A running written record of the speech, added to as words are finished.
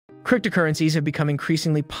Cryptocurrencies have become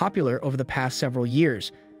increasingly popular over the past several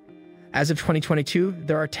years. As of 2022,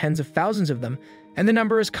 there are tens of thousands of them, and the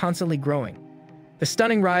number is constantly growing. The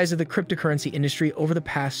stunning rise of the cryptocurrency industry over the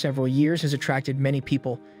past several years has attracted many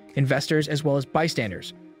people, investors, as well as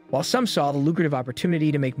bystanders. While some saw the lucrative opportunity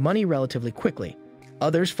to make money relatively quickly,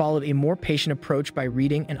 others followed a more patient approach by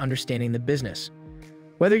reading and understanding the business.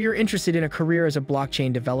 Whether you're interested in a career as a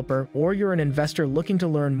blockchain developer, or you're an investor looking to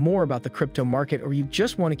learn more about the crypto market, or you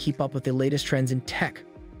just want to keep up with the latest trends in tech,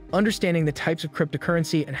 understanding the types of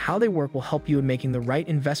cryptocurrency and how they work will help you in making the right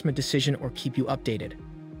investment decision or keep you updated.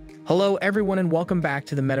 Hello everyone and welcome back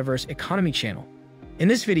to the Metaverse Economy channel. In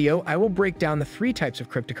this video, I will break down the 3 types of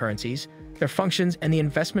cryptocurrencies, their functions, and the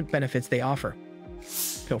investment benefits they offer.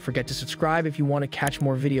 Don't forget to subscribe if you want to catch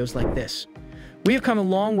more videos like this. We have come a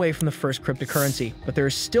long way from the first cryptocurrency, but there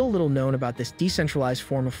is still little known about this decentralized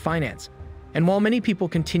form of finance. And while many people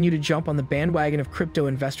continue to jump on the bandwagon of crypto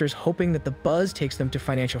investors hoping that the buzz takes them to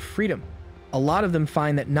financial freedom, a lot of them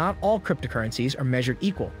find that not all cryptocurrencies are measured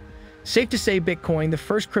equal. Safe to say Bitcoin, the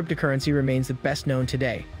first cryptocurrency, remains the best known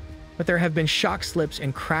today. But there have been shock slips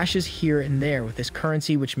and crashes here and there with this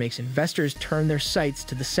currency, which makes investors turn their sights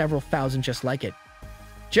to the several thousand just like it.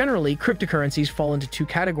 Generally, cryptocurrencies fall into 2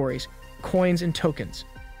 categories: coins and tokens.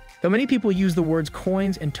 Though many people use the words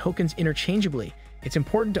coins and tokens interchangeably, it's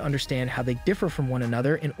important to understand how they differ from one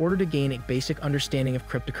another in order to gain a basic understanding of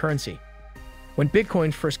cryptocurrency. When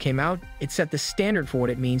Bitcoin first came out, it set the standard for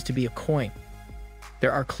what it means to be a coin.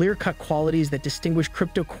 There are clear-cut qualities that distinguish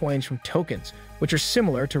crypto coins from tokens, which are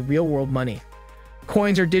similar to real-world money.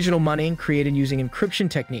 Coins are digital money created using encryption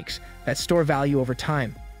techniques that store value over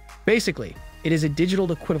time. Basically, it is a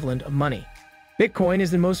digital equivalent of money. Bitcoin is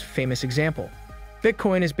the most famous example.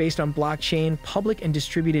 Bitcoin is based on blockchain, public and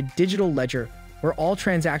distributed digital ledger, where all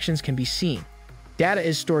transactions can be seen. Data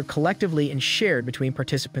is stored collectively and shared between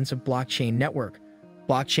participants of blockchain network.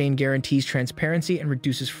 Blockchain guarantees transparency and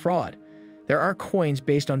reduces fraud. There are coins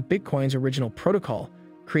based on Bitcoin's original protocol,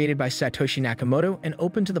 created by Satoshi Nakamoto and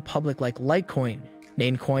open to the public like Litecoin,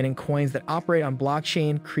 Namecoin, and coins that operate on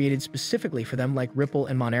blockchain created specifically for them like Ripple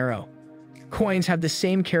and Monero. Coins have the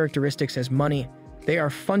same characteristics as money. They are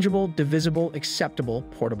fungible, divisible, acceptable,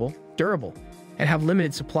 portable, durable, and have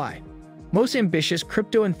limited supply. Most ambitious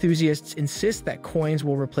crypto enthusiasts insist that coins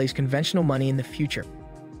will replace conventional money in the future.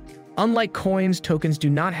 Unlike coins, tokens do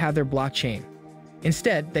not have their blockchain.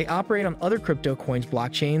 Instead, they operate on other crypto coins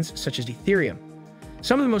blockchains, such as Ethereum.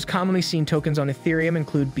 Some of the most commonly seen tokens on Ethereum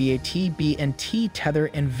include BAT, BNT, Tether,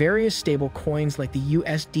 and various stable coins like the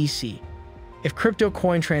USDC. If crypto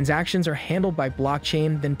coin transactions are handled by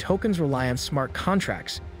blockchain, then tokens rely on smart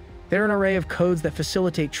contracts. They're an array of codes that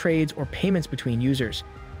facilitate trades or payments between users.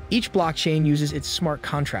 Each blockchain uses its smart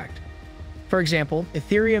contract. For example,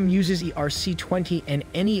 Ethereum uses ERC20 and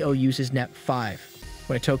NEO uses NEP5.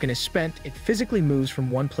 When a token is spent, it physically moves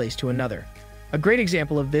from one place to another. A great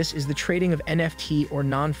example of this is the trading of NFT or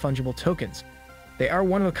non-fungible tokens. They are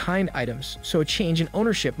one-of-a-kind items, so a change in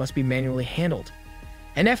ownership must be manually handled.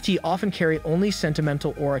 NFT often carry only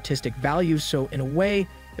sentimental or artistic values, so in a way,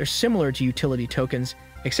 they're similar to utility tokens,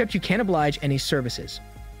 except you can't oblige any services.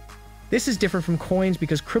 This is different from coins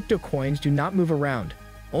because crypto coins do not move around,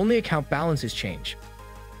 only account balances change.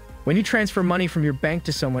 When you transfer money from your bank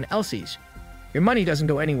to someone else's, your money doesn't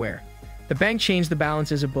go anywhere. The bank changed the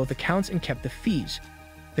balances of both accounts and kept the fees.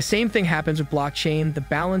 The same thing happens with blockchain. The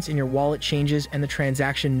balance in your wallet changes and the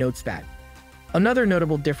transaction notes that. Another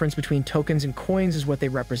notable difference between tokens and coins is what they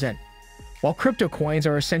represent. While crypto coins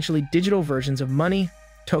are essentially digital versions of money,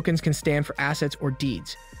 tokens can stand for assets or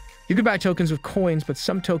deeds. You can buy tokens with coins, but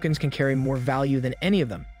some tokens can carry more value than any of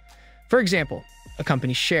them. For example, a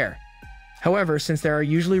company's share. However, since there are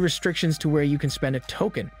usually restrictions to where you can spend a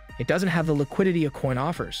token, it doesn't have the liquidity a coin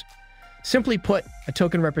offers. Simply put, a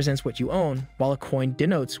token represents what you own, while a coin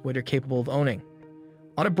denotes what you're capable of owning.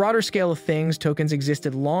 On a broader scale of things, tokens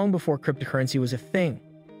existed long before cryptocurrency was a thing.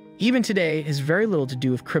 Even today, it has very little to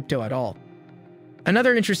do with crypto at all.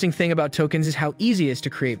 Another interesting thing about tokens is how easy it is to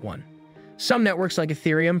create one. Some networks like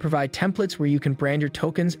Ethereum provide templates where you can brand your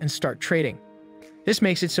tokens and start trading. This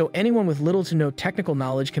makes it so anyone with little to no technical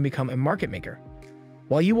knowledge can become a market maker.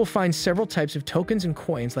 While you will find several types of tokens and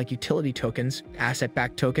coins like utility tokens,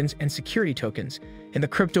 asset-backed tokens, and security tokens, in the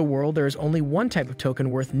crypto world there is only one type of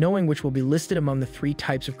token worth knowing, which will be listed among the 3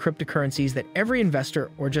 types of cryptocurrencies that every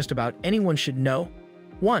investor or just about anyone should know.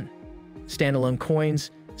 1. Standalone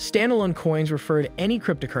coins. Standalone coins refer to any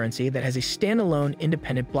cryptocurrency that has a standalone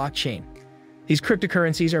independent blockchain. These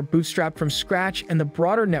cryptocurrencies are bootstrapped from scratch, and the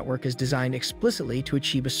broader network is designed explicitly to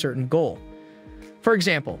achieve a certain goal. For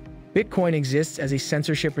example, Bitcoin exists as a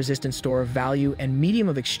censorship-resistant store of value and medium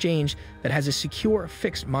of exchange that has a secure,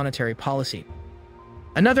 fixed monetary policy.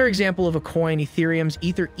 Another example of a coin, Ethereum's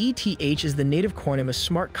ETH, is the native coin of a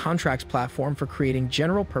smart contracts platform for creating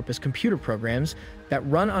general-purpose computer programs that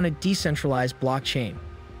run on a decentralized blockchain.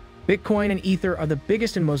 Bitcoin and Ether are the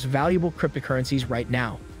biggest and most valuable cryptocurrencies right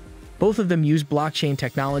now. Both of them use blockchain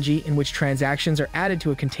technology in which transactions are added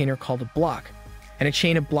to a container called a block, and a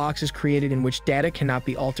chain of blocks is created in which data cannot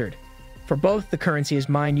be altered. For both, the currency is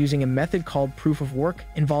mined using a method called proof of work,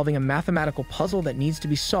 involving a mathematical puzzle that needs to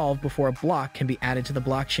be solved before a block can be added to the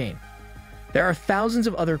blockchain. There are thousands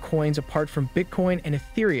of other coins apart from Bitcoin and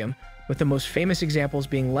Ethereum, with the most famous examples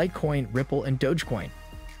being Litecoin, Ripple, and Dogecoin.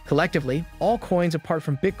 Collectively, all coins apart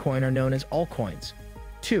from Bitcoin are known as altcoins.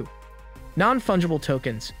 2. Non-fungible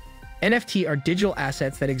tokens. NFT are digital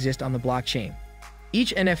assets that exist on the blockchain.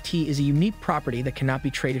 Each NFT is a unique property that cannot be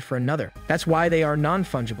traded for another. That's why they are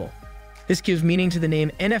non-fungible. This gives meaning to the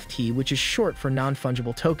name NFT, which is short for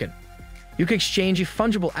non-fungible token. You can exchange a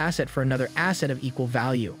fungible asset for another asset of equal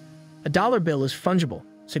value. A dollar bill is fungible,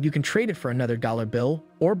 so you can trade it for another dollar bill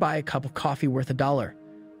or buy a cup of coffee worth $1.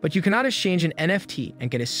 But you cannot exchange an NFT and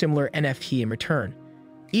get a similar NFT in return.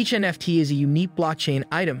 Each NFT is a unique blockchain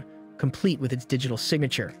item, complete with its digital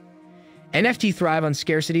signature. NFT thrive on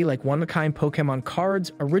scarcity like one-of-a-kind Pokemon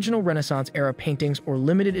cards, original Renaissance-era paintings, or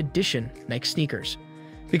limited edition Nike sneakers.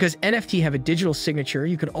 Because NFT have a digital signature,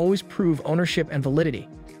 you can always prove ownership and validity.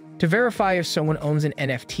 To verify if someone owns an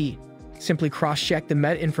NFT, simply cross-check the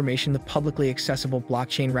meta information with publicly accessible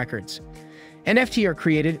blockchain records. NFT are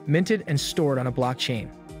created, minted, and stored on a blockchain.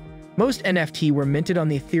 Most NFT were minted on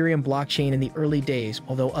the Ethereum blockchain in the early days,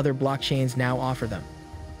 although other blockchains now offer them.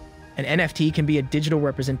 An NFT can be a digital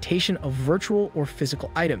representation of virtual or physical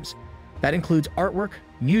items. That includes artwork,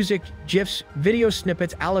 music, GIFs, video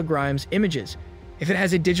snippets, allograms, images. If it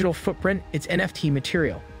has a digital footprint, it's NFT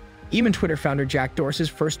material. Even Twitter founder Jack Dorsey's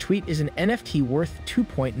first tweet is an NFT worth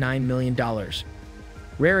 $2.9 million.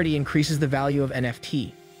 Rarity increases the value of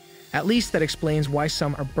NFT. At least that explains why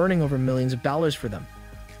some are burning over millions of dollars for them.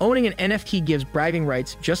 Owning an NFT gives bragging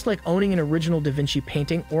rights, just like owning an original Da Vinci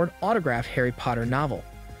painting or an autographed Harry Potter novel.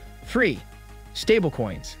 3.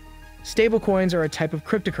 Stablecoins. Stablecoins are a type of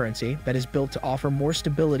cryptocurrency that is built to offer more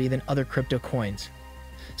stability than other crypto coins.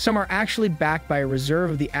 Some are actually backed by a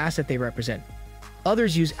reserve of the asset they represent.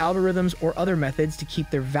 Others use algorithms or other methods to keep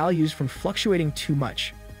their values from fluctuating too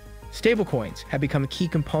much. Stablecoins have become a key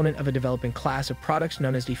component of a developing class of products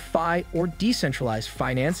known as DeFi, or decentralized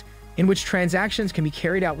finance, in which transactions can be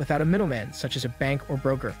carried out without a middleman, such as a bank or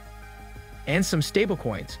broker. And some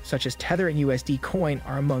stablecoins, such as Tether and USD Coin,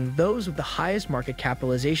 are among those with the highest market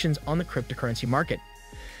capitalizations on the cryptocurrency market.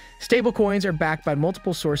 Stablecoins are backed by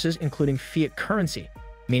multiple sources, including fiat currency,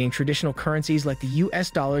 meaning traditional currencies like the US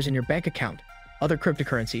dollars in your bank account, other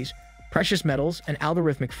cryptocurrencies, precious metals, and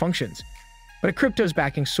algorithmic functions. But a crypto's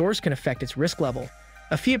backing source can affect its risk level.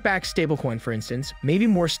 A fiat-backed stablecoin, for instance, may be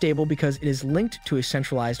more stable because it is linked to a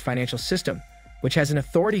centralized financial system, which has an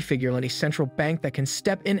authority figure like a central bank that can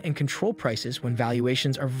step in and control prices when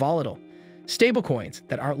valuations are volatile. Stablecoins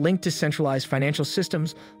that aren't linked to centralized financial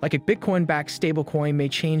systems, like a Bitcoin-backed stablecoin, may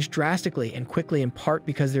change drastically and quickly, in part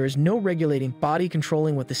because there is no regulating body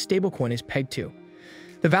controlling what the stablecoin is pegged to.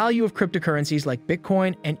 The value of cryptocurrencies like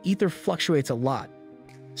Bitcoin and Ether fluctuates a lot,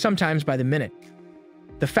 sometimes by the minute.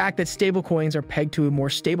 The fact that stablecoins are pegged to a more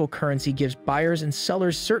stable currency gives buyers and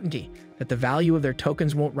sellers certainty that the value of their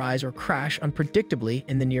tokens won't rise or crash unpredictably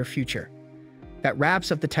in the near future. That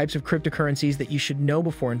wraps up the types of cryptocurrencies that you should know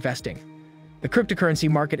before investing. The cryptocurrency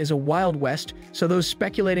market is a wild west, so those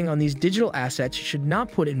speculating on these digital assets should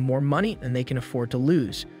not put in more money than they can afford to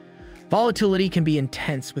lose. Volatility can be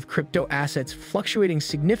intense, with crypto assets fluctuating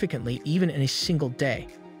significantly even in a single day.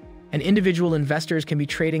 And individual investors can be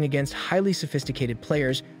trading against highly sophisticated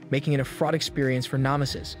players, making it a fraught experience for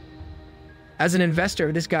novices. As an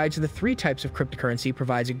investor, this guide to the 3 types of cryptocurrency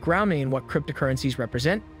provides a grounding in what cryptocurrencies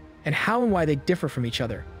represent and how and why they differ from each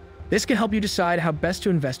other. This can help you decide how best to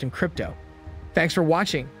invest in crypto. Thanks for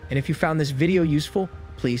watching, and if you found this video useful,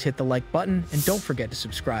 please hit the like button and don't forget to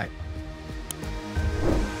subscribe.